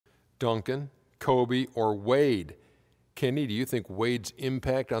Duncan, Kobe, or Wade? Kenny, do you think Wade's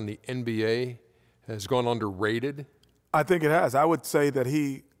impact on the NBA has gone underrated? I think it has. I would say that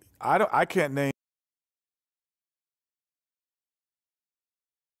I can't name.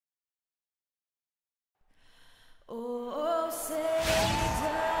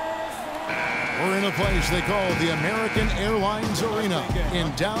 We're in a place they call the American Airlines Arena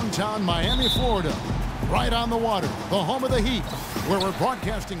in downtown Miami, Florida. Right on the water, the home of the Heat, where we're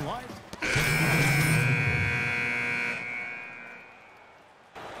broadcasting live.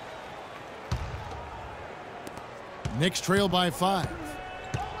 Knicks trail by 5.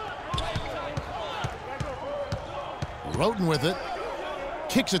 Roten with it.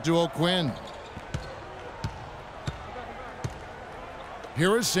 Kicks it to O'Quinn.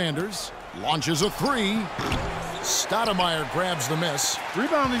 Here is Sanders. Launches a 3. Stoudemire grabs the miss.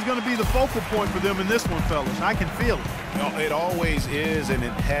 Rebounding is going to be the focal point for them in this one, fellas. I can feel it. No, it always is, and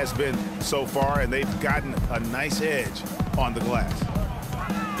it has been so far, and they've gotten a nice edge on the glass.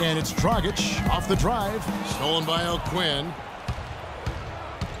 And it's Dragic off the drive. Stolen by O'Quinn.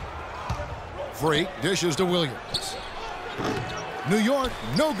 Freak dishes to Williams. New York,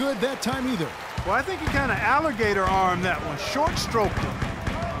 no good that time either. Well, I think he kind of alligator armed that one. Short stroked him.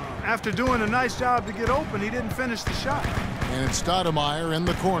 After doing a nice job to get open, he didn't finish the shot. And it's Stoudemire in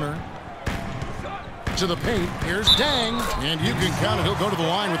the corner. To the paint. Here's Dang. And you can count it. He'll go to the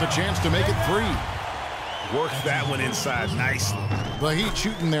line with a chance to make it 3. Works that one inside nicely. The Heat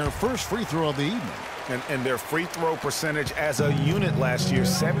shooting their first free throw of the evening. And their free throw percentage as a unit last year,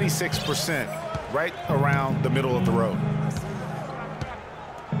 76%, right around the middle of the road.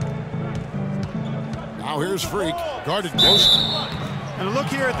 Now here's Freak, guarded closely. And look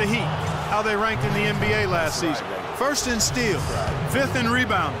here at the Heat, how they ranked in the NBA last season. First in steal, 5th in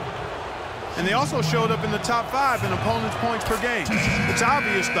rebounding. And they also showed up in the top 5 in opponents' points per game. It's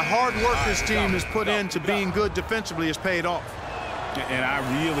obvious the hard work this team has put into being good defensively has paid off. And I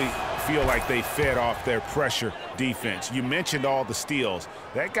really feel like they fed off their pressure defense. You mentioned all the steals.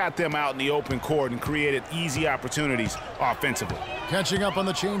 That got them out in the open court and created easy opportunities offensively. Catching up on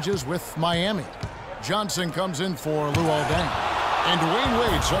the changes with Miami. Johnson comes in for Luol Deng. And Dwayne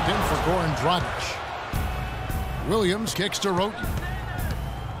Wade subbed in for Goran Dragic. Williams kicks to Roten.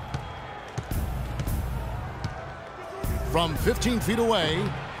 From 15 feet away,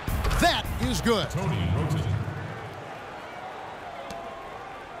 that is good.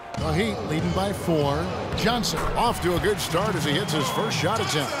 The Heat leading by 4. Johnson off to a good start as he hits his first shot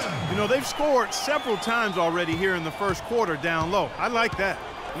attempt. You know, they've scored several times already here in the first quarter down low. I like that.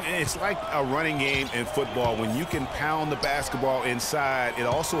 It's like a running game in football. When you can pound the basketball inside, it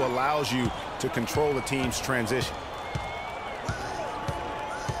also allows you to control the team's transition.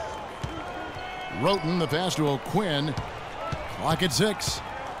 Roten, the pass to O'Quinn. Clock at 6.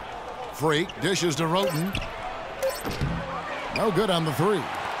 Freak dishes to Roten. No good on the 3.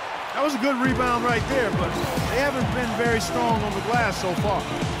 That was a good rebound right there, but they haven't been very strong on the glass so far.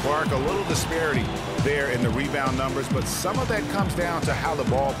 Clark, a little disparity there in the rebound numbers, but some of that comes down to how the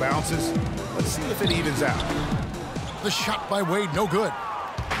ball bounces. Let's see if it evens out. The shot by Wade, no good.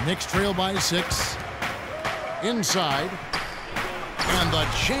 Knicks trail by 6. Inside. And the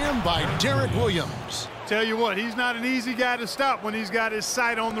jam by Derek Williams. Tell you what, he's not an easy guy to stop when he's got his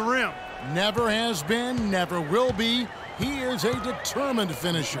sight on the rim. Never has been, never will be. He is a determined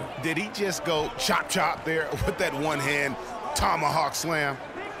finisher. Did he just go chop there with that one-hand tomahawk slam?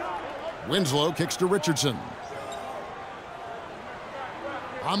 Winslow kicks to Richardson.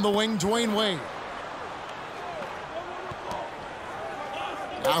 On the wing, Dwayne Wade.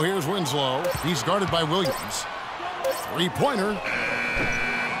 Now here's Winslow. He's guarded by Williams. Three-pointer.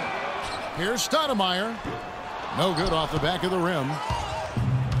 Here's Stoudemire. No good off the back of the rim.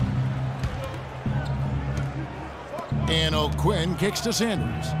 And O'Quinn kicks to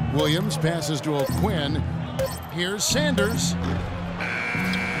Sanders. Williams passes to O'Quinn. Here's Sanders.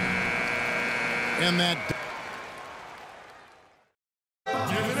 And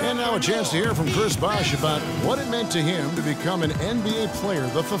now a chance to hear from Chris Bosh about what it meant to him to become an NBA player.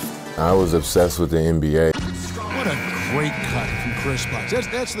 I was obsessed with the NBA. What a great cut from Chris Bosh.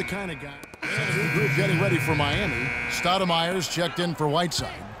 That's the kind of guy. And a new group getting ready for Miami. Stoudemire's checked in for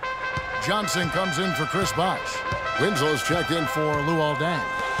Whiteside. Johnson comes in for Chris Bosh. Winslow's checked in for Luol Deng.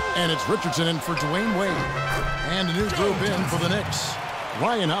 And it's Richardson in for Dwayne Wade. And a new group in for the Knicks.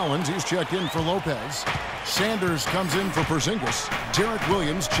 Ryan Hollins, he's checked in for Lopez. Sanders comes in for Porzingis. Derek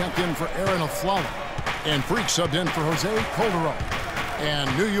Williams checked in for Aaron Aflalo. And Freak subbed in for Jose Calderon. And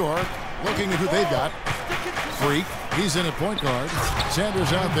New York, looking at who they've got. Freak, he's in at point guard.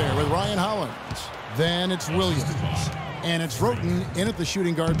 Sanders out there with Ryan Hollins. Then it's Williams. And it's Roten in at the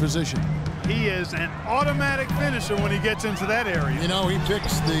shooting guard position. He is an automatic finisher when he gets into that area. You know, he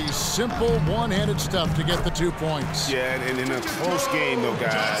picks the simple one-handed stuff to get the 2 points. Yeah, and in a close game, though,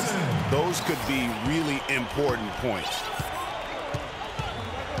 guys, those could be really important points.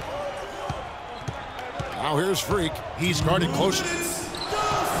 Now here's Freak. He's guarded closely.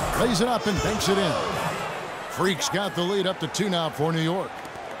 Lays it up and banks it in. Freak's got the lead up to 2 now for New York.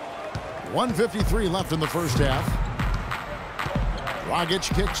 1:53 left in the first half.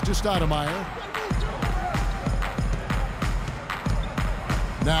 Dragic kicks to Stoudemire.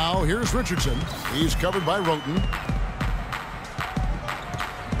 Now here's Richardson. He's covered by Roten.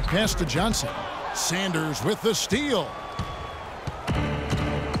 Pass to Johnson. Sanders with the steal.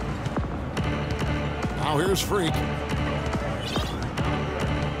 Now here's Freak.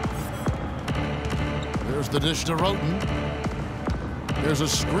 There's the dish to Roten. There's a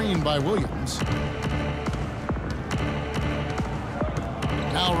screen by Williams.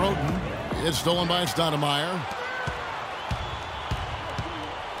 Now Roten. It's stolen by Stoudemire.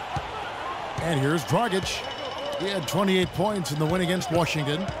 And here's Dragic. He had 28 points in the win against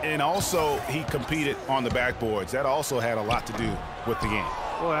Washington. And also, he competed on the backboards. That also had a lot to do with the game.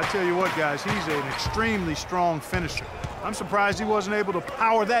 Boy, I tell you what, guys, he's an extremely strong finisher. I'm surprised he wasn't able to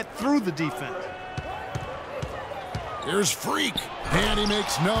power that through the defense. Here's Freak. And he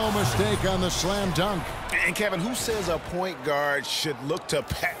makes no mistake on the slam dunk. And, Kevin, who says a point guard should look to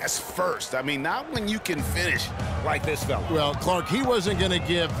pass first? I mean, not when you can finish like this fella. Well, Clark, he wasn't going to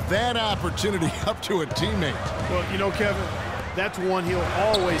give that opportunity up to a teammate. Well, you know, Kevin, that's one he'll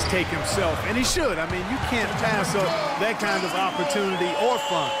always take himself, and he should. I mean, you can't pass up that kind of opportunity or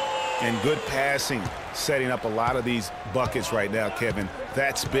fun. And good passing, setting up a lot of these buckets right now, Kevin.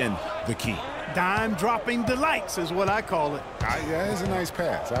 That's been the key. Dime-dropping delights is what I call it. Yeah, it's a nice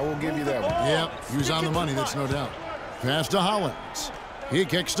pass. I will give you that one. Yep, he was on the money, that's no doubt. Pass to Hollins. He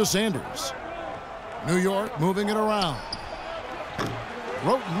kicks to Sanders. New York moving it around.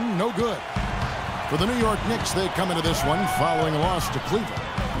 Roten, no good. For the New York Knicks, they come into this one following a loss to Cleveland.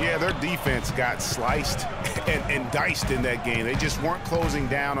 Yeah, their defense got sliced and diced in that game. They just weren't closing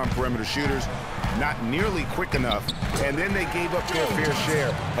down on perimeter shooters, not nearly quick enough, and then they gave up their fair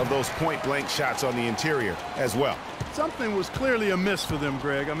share of those point-blank shots on the interior as well. Something was clearly amiss for them,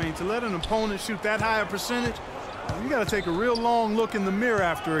 Greg. I mean, to let an opponent shoot that high a percentage, you got to take a real long look in the mirror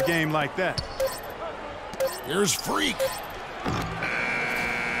after a game like that. Here's Freak.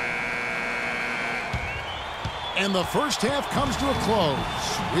 And the first half comes to a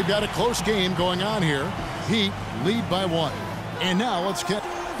close. We've got a close game going on here. Heat lead by 1. And now let's get...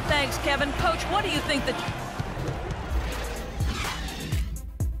 Thanks, Kevin. Coach, what do you think that...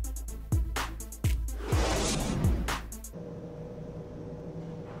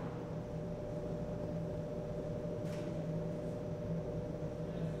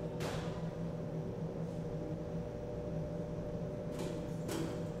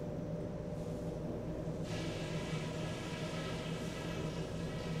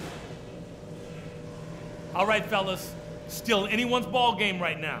 All right, fellas, still anyone's ball game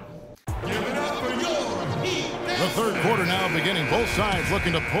right now. Give it up for your Heat. The third quarter now beginning. Both sides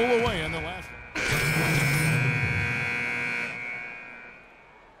looking to pull away in the last.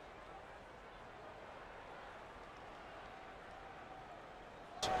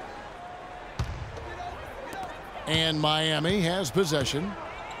 And Miami has possession.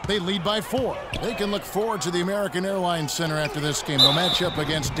 They lead by 4. They can look forward to the American Airlines Center after this game. They'll match up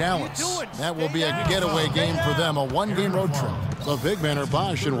against Dallas. That will be a getaway game for them, a one-game road trip. The big men are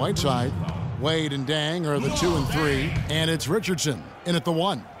Bosch and Whiteside. Wade and Dang are the 2 and 3. And it's Richardson in at the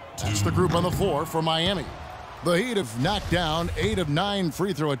 1. That's the group on the floor for Miami. The Heat have knocked down 8 of 9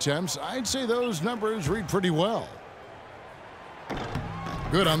 free throw attempts. I'd say those numbers read pretty well.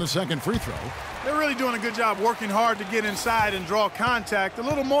 Good on the second free throw. They're really doing a good job working hard to get inside and draw contact, a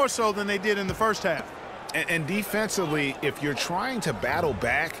little more so than they did in the first half. And defensively, if you're trying to battle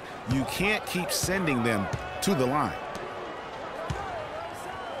back, you can't keep sending them to the line.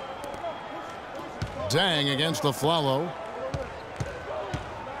 Dang against the Flalo.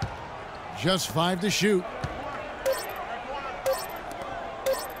 Just 5 to shoot.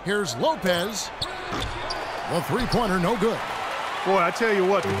 Here's Lopez. The three-pointer, no good. Boy, I tell you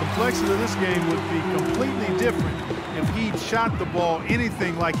what, the complexity of this game would be completely different if he'd shot the ball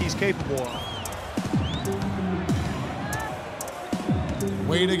anything like he's capable of.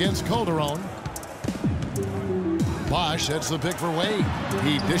 Wade against Calderon. Bosch, that's the pick for Wade.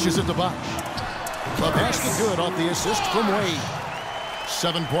 He dishes it to Bosch. The basket good off the assist from Wade.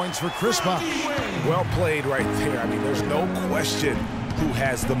 7 points for Chris Bosch. Well played right there. I mean, there's no question who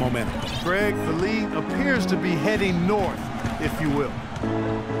has the momentum. Greg, the lead appears to be heading north, if you will.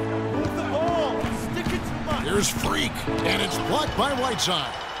 Move the ball. Stick it to Mike. Here's Freak, and it's blocked by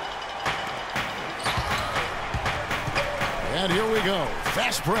Whiteside. And here we go.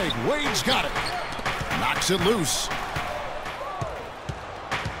 Fast break. Wade's got it. Knocks it loose.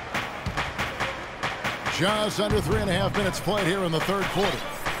 Just under 3.5 minutes played here in the third quarter.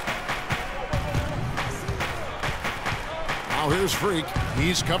 Now here's Freak.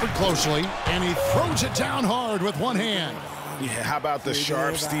 He's covered closely, and he throws it down hard with one hand. Yeah, how about the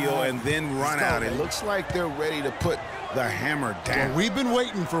sharp steal and then run out? It looks like they're ready to put the hammer down. Well, we've been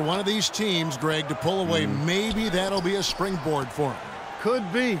waiting for one of these teams, Greg, to pull away. Maybe that'll be a springboard for them.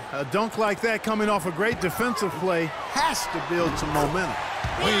 Could be. A dunk like that coming off a great defensive play has to build some momentum.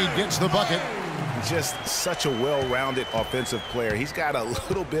 Wade gets the bucket. Just such a well-rounded offensive player. He's got a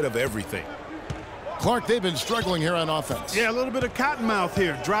little bit of everything. Clark, they've been struggling here on offense. Yeah, a little bit of cottonmouth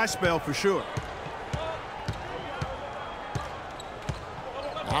here. Dry spell for sure.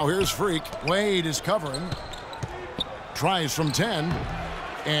 Now here's Freak. Wade is covering. Tries from 10.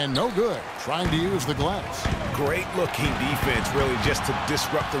 And no good. Trying to use the glass. Great looking defense, really, just to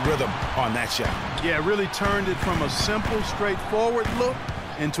disrupt the rhythm on that shot. Yeah, really turned it from a simple, straightforward look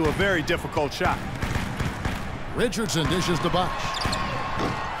into a very difficult shot. Richardson dishes to Bosch.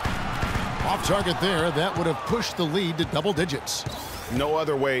 Off target there. That would have pushed the lead to double digits. No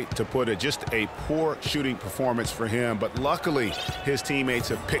other way to put it. Just a poor shooting performance for him, but luckily his teammates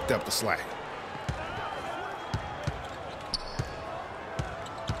have picked up the slack.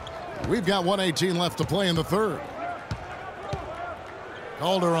 We've got 1:18 left to play in the third.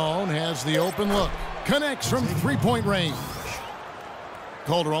 Calderon has the open look. Connects from three-point range.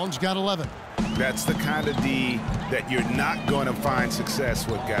 Calderon's got 11. That's the kind of D that you're not going to find success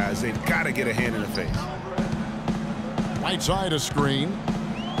with, guys. They've got to get a hand in the face. Right side a screen.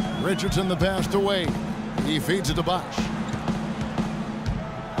 Richardson the pass to Wade. He feeds it to Bosch.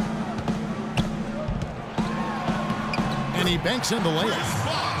 And he banks in the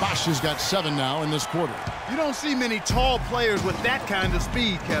layup. Bosch has got 7 now in this quarter. You don't see many tall players with that kind of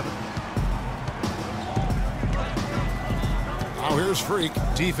speed, Kevin. Now here's Freak.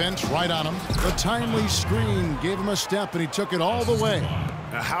 Defense right on him. The timely screen gave him a step, and he took it all the way.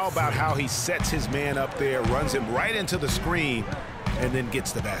 Now, how about how he sets his man up there, runs him right into the screen, and then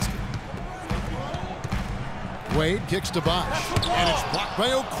gets the basket. Wade kicks to Bosch, and it's blocked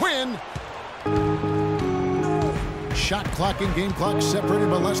by O'Quinn. Shot clock and game clock separated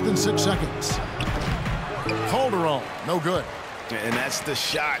by less than 6 seconds. Calderon, no good. And that's the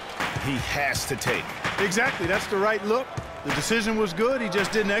shot he has to take. Exactly, that's the right look. The decision was good, he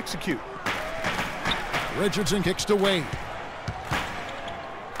just didn't execute. Richardson kicks to Wade.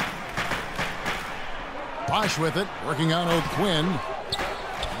 Bosch with it, working on O'Quinn.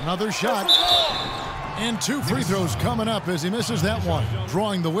 Another shot. And 2 free throws coming up as he misses that one.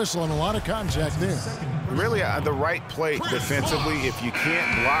 Drawing the whistle and a lot of contact there. Really the right play defensively. If you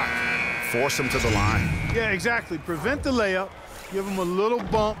can't block, force him to the line. Yeah, exactly. Prevent the layup, give them a little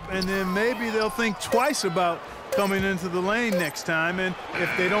bump, and then maybe they'll think twice about coming into the lane next time. And if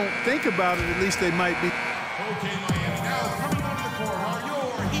they don't think about it, at least they might be. Okay, Miami, now coming onto the court are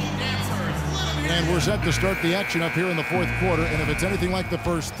your Heat dancers. And we're set to start the action up here in the fourth quarter. And if it's anything like the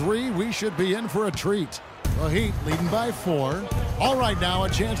first 3, we should be in for a treat. The Heat leading by 4. All right, now a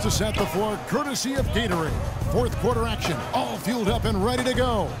chance to set the floor courtesy of Gatorade. Fourth quarter action, all fueled up and ready to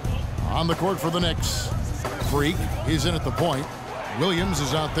go. On the court for the Knicks. Freak, he's in at the point. Williams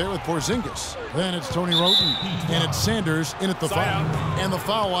is out there with Porzingis. Then it's Tony Roten, and it's Sanders in at the foul. And the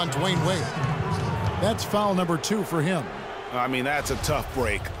foul on Dwayne Wade. That's foul number 2 for him. I mean, that's a tough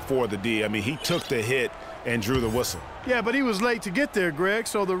break for the D. I mean, he took the hit and drew the whistle. Yeah, but he was late to get there, Greg,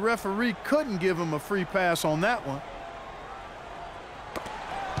 so the referee couldn't give him a free pass on that one.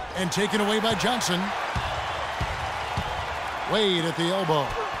 And taken away by Johnson. Wade at the elbow.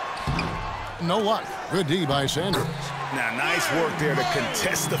 No luck. Good D by Sanders. Now, nice work there to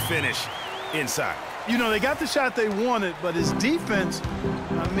contest the finish inside. You know, they got the shot they wanted, but his defense,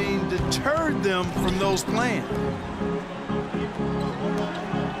 I mean, deterred them from those plans.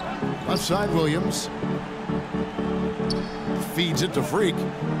 Left side, Williams. Feeds it to Freak.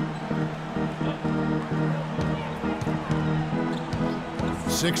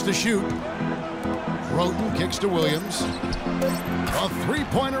 Six to shoot. Roten kicks to Williams. A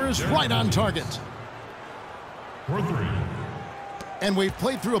three-pointer is right on target. For 3. And we've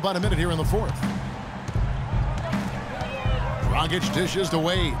played through about a minute here in the fourth. Dragic dishes to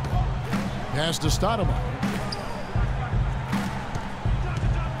Wade. Pass to Stoudemire.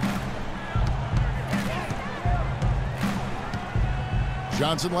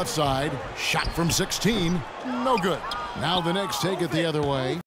 Johnson left side. Shot from 16. No good. Now the Knicks take it the other way.